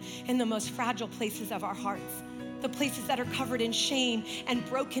journey in the most fragile places of our hearts, the places that are covered in shame and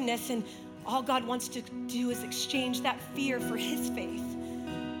brokenness, and all God wants to do is exchange that fear for His faith.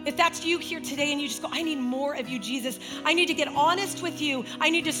 If that's you here today and you just go, I need more of you, Jesus. I need to get honest with you.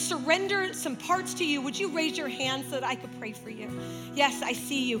 I need to surrender some parts to you. Would you raise your hand so that I could pray for you? Yes, I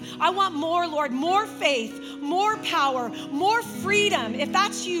see you. I want more, Lord, more faith, more power, more freedom. If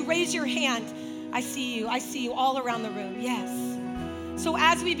that's you, raise your hand. I see you. I see you all around the room. Yes. So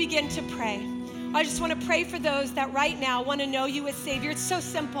as we begin to pray, I just want to pray for those that right now want to know you as Savior. It's so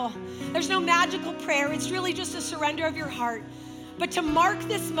simple. There's no magical prayer. It's really just a surrender of your heart. But to mark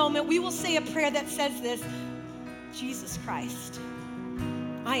this moment, we will say a prayer that says this: Jesus Christ,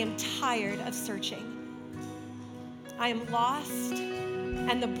 I am tired of searching. I am lost,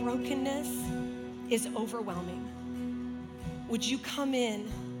 and the brokenness is overwhelming. Would you come in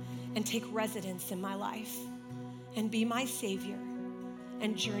and take residence in my life and be my Savior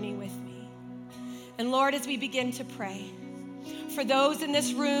and journey with me? And Lord, as we begin to pray, for those in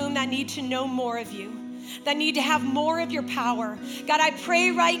this room that need to know more of you, that need to have more of your power, God, I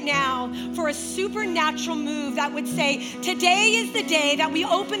pray right now for a supernatural move that would say, today is the day that we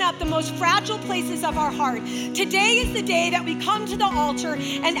open up the most fragile places of our heart. Today is the day that we come to the altar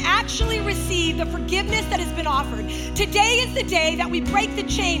and actually receive the forgiveness that has been offered. Today is the day that we break the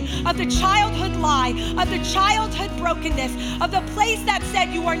chain of the childhood lie, of the childhood brokenness, of the place that said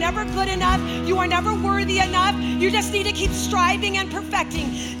you are never good enough, you are never worthy enough, you just need to keep striving and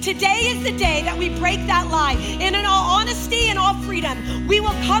perfecting. Today is the day that we break that lie. And in all honesty and all freedom, we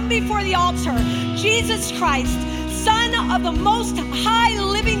will come before the altar. Jesus Christ, Son of the Most High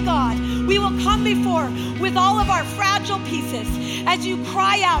Living God, we will come before with all of our fragile pieces as you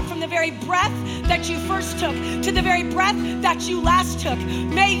cry out from the very breath that you first took to the very breath that you last took.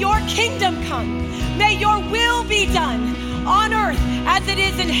 May your kingdom come. May your will be done on earth as it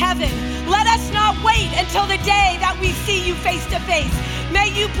is in heaven. Let us not wait until the day that we see you face to face. May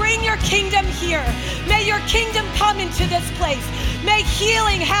you bring your kingdom here. May your kingdom come into this place. May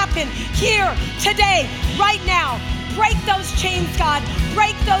healing happen here, today, right now. Break those chains, God.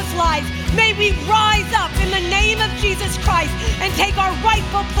 Break those lies. May we rise up in the name of Jesus Christ and take our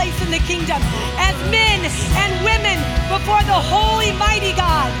rightful place in the kingdom as men and women before the holy, mighty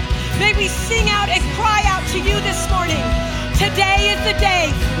God. May we sing out and cry out to you this morning. Today is the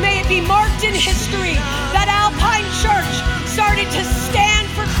day. May it be marked in history that Alpine Church started to stand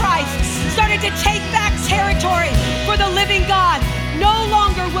for Christ, started to take back territory for the living God. No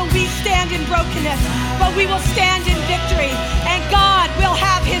longer will we stand in brokenness, but we will stand in victory. And God will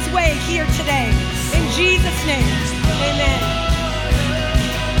have his way here today. In Jesus' name, amen.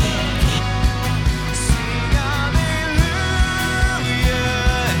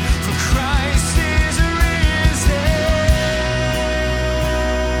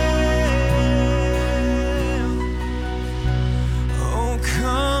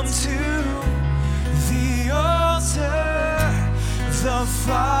 The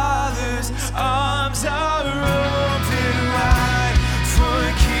Father's arms are open wide.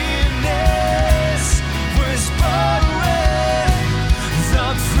 Forgiveness was bought with the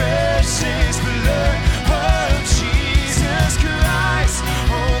precious blood of Jesus Christ.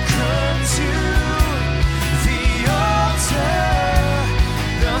 Oh, come to the altar.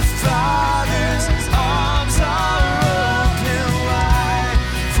 The Father's arms are open wide.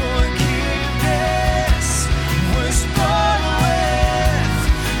 Forgiveness was bought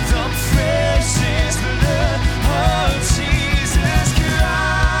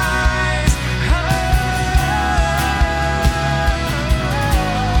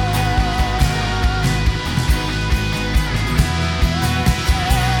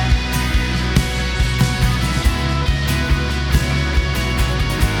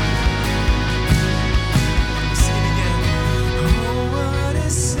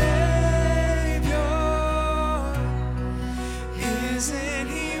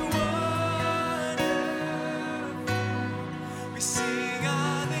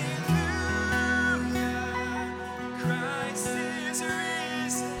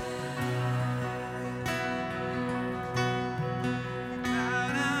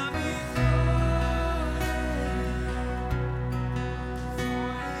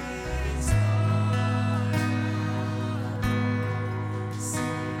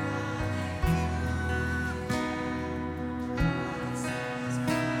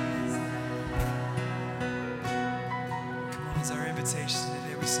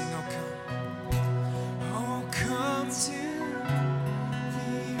today we sing, oh come. Oh come to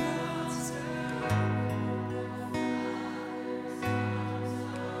the altar.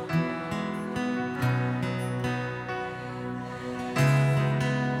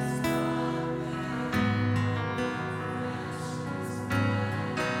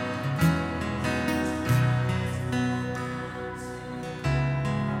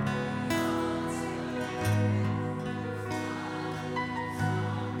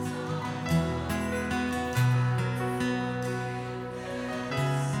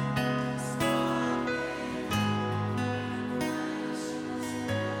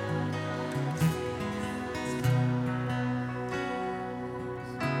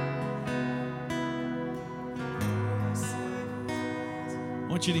 I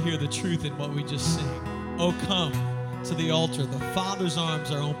want you to hear the truth in what we just sang. Oh, come to the altar. The Father's arms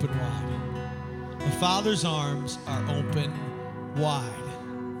are open wide. The Father's arms are open wide.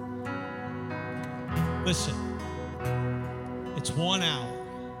 Listen, it's 1 hour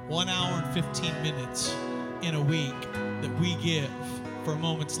and 15 minutes in a week that we give for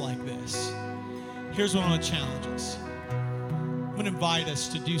moments like this. Here's what I want to challenge us. I'm going to invite us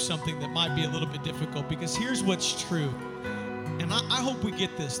to do something that might be a little bit difficult, because here's what's true. And I hope we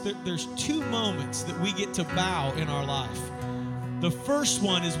get this. There's 2 moments that we get to bow in our life. The first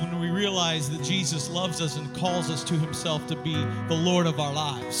one is when we realize that Jesus loves us and calls us to himself to be the Lord of our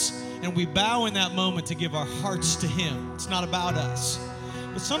lives. And we bow in that moment to give our hearts to him. It's not about us.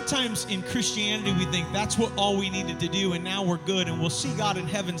 But sometimes in Christianity, we think that's what all we needed to do, and now we're good, and we'll see God in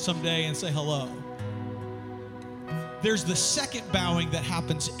heaven someday and say hello. There's the second bowing that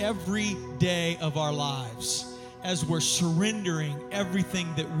happens every day of our lives, as we're surrendering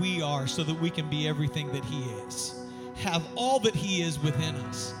everything that we are so that we can be everything that he is. Have all that he is within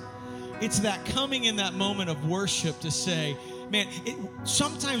us. It's that coming in that moment of worship to say, man,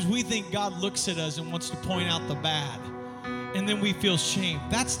 sometimes we think God looks at us and wants to point out the bad, and then we feel shame.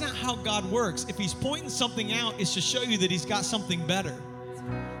 That's not how God works. If he's pointing something out, it's to show you that he's got something better,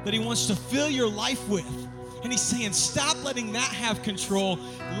 that he wants to fill your life with. And he's saying, stop letting that have control.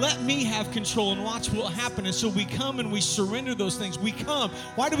 Let me have control and watch what will happen. And so we come and we surrender those things. We come.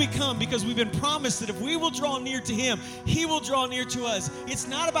 Why do we come? Because we've been promised that if we will draw near to him, he will draw near to us. It's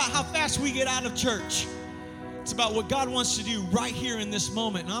not about how fast we get out of church. It's about what God wants to do right here in this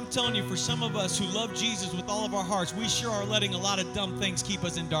moment. And I'm telling you, for some of us who love Jesus with all of our hearts, we sure are letting a lot of dumb things keep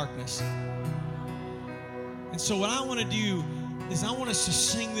us in darkness. And so what I want to do is I want us to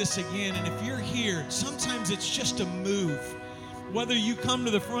sing this again. And if you're here, sometimes it's just a move. Whether you come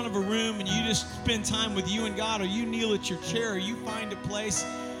to the front of a room and you just spend time with you and God, or you kneel at your chair, or you find a place.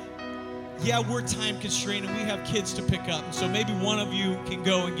 Yeah, we're time constrained and we have kids to pick up. So maybe one of you can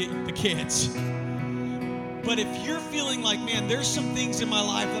go and get the kids. But if you're feeling like, man, there's some things in my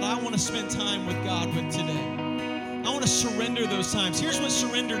life that I want to spend time with God with today, I want to surrender those times. Here's what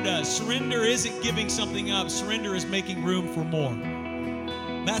surrender does. Surrender isn't giving something up. Surrender is making room for more.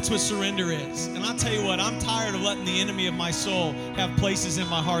 That's what surrender is. And I'll tell you what, I'm tired of letting the enemy of my soul have places in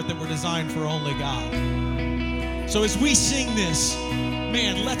my heart that were designed for only God. So as we sing this,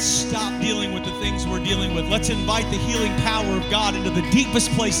 man, let's stop dealing with the things we're dealing with. Let's invite the healing power of God into the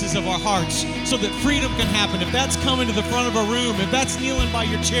deepest places of our hearts so that freedom can happen. If that's coming to the front of a room, if that's kneeling by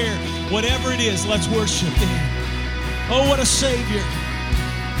your chair, whatever it is, let's worship Him. Oh, what a Savior.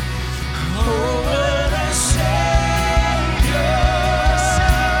 Oh, what a Savior.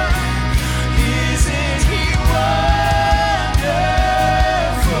 Isn't He wonderful?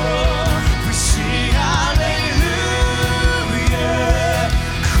 We sing hallelujah.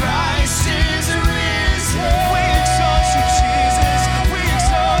 Christ is risen. We exalt you, Jesus. We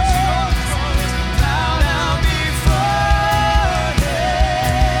exalt you on the cross. Bow down before Him.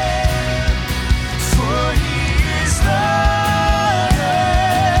 For He is Lord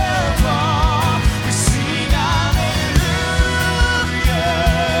of all. We sing hallelujah.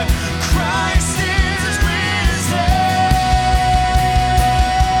 Christ is risen.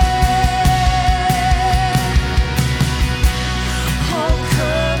 Oh,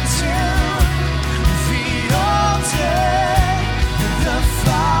 come to the altar. The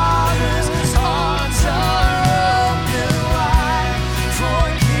Father's arms are open wide.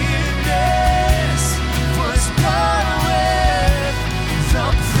 Forgiveness was bought with the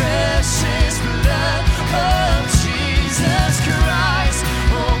precious blood of Jesus Christ.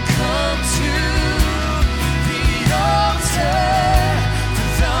 Oh, come to the altar.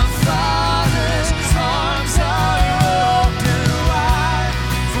 The Father's arms are open wide.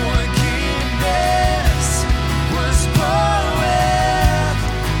 Forgiveness was bought with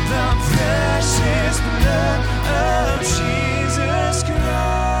the precious blood of Jesus Christ.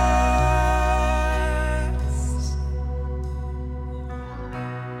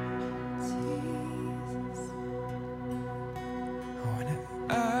 When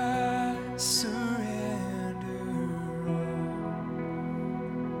I surrender all,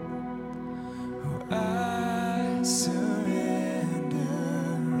 I surrender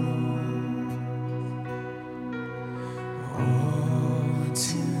all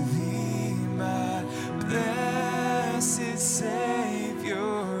to Thee, my blessed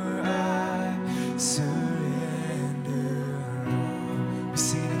Savior. I surrender all. We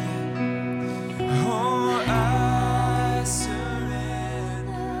sing it again. Oh, I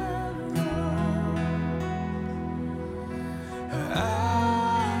surrender all.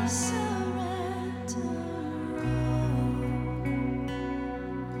 I surrender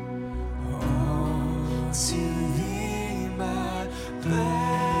all to Thee, my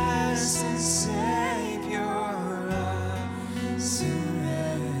blessed Savior. I surrender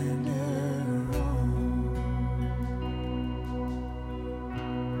all.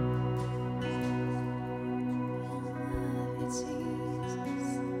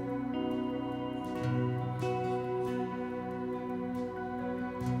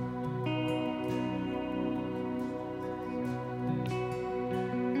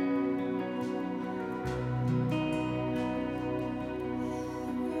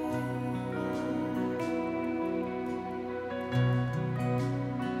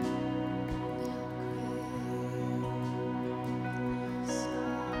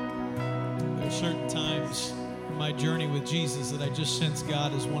 There are certain times in my journey with Jesus that I just sense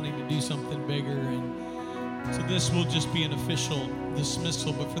God is wanting to do something bigger. And so this will just be an official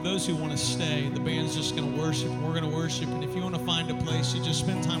dismissal. But for those who want to stay, the band's just going to worship. We're going to worship. And if you want to find a place, you just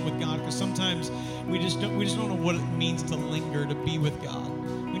spend time with God. Because sometimes we just don't know what it means to linger, to be with God.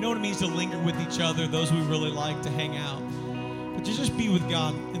 We know what it means to linger with each other, those we really like, to hang out. But to just be with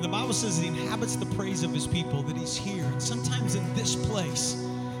God. And the Bible says that He inhabits the praise of His people, that He's here. And sometimes in this place,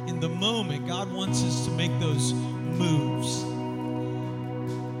 in the moment, God wants us to make those moves.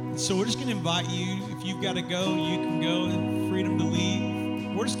 And So we're just going to invite you, if you've got to go, you can go, and freedom to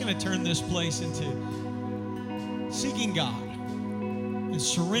leave. We're just going to turn this place into seeking God and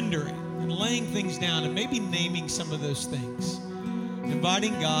surrendering and laying things down and maybe naming some of those things.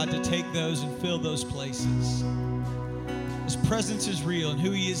 Inviting God to take those and fill those places. His presence is real and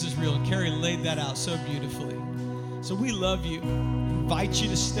who he is real. And Karrie laid that out so beautifully. So we love you. Invite you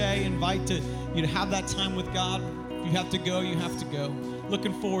to stay. Invite you to have that time with God. If you have to go, you have to go.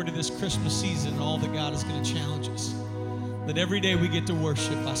 Looking forward to this Christmas season and all that God is going to challenge us. That every day we get to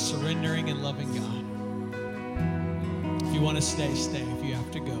worship by surrendering and loving God. If you want to stay, stay. If you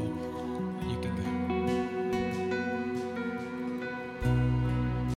have to go,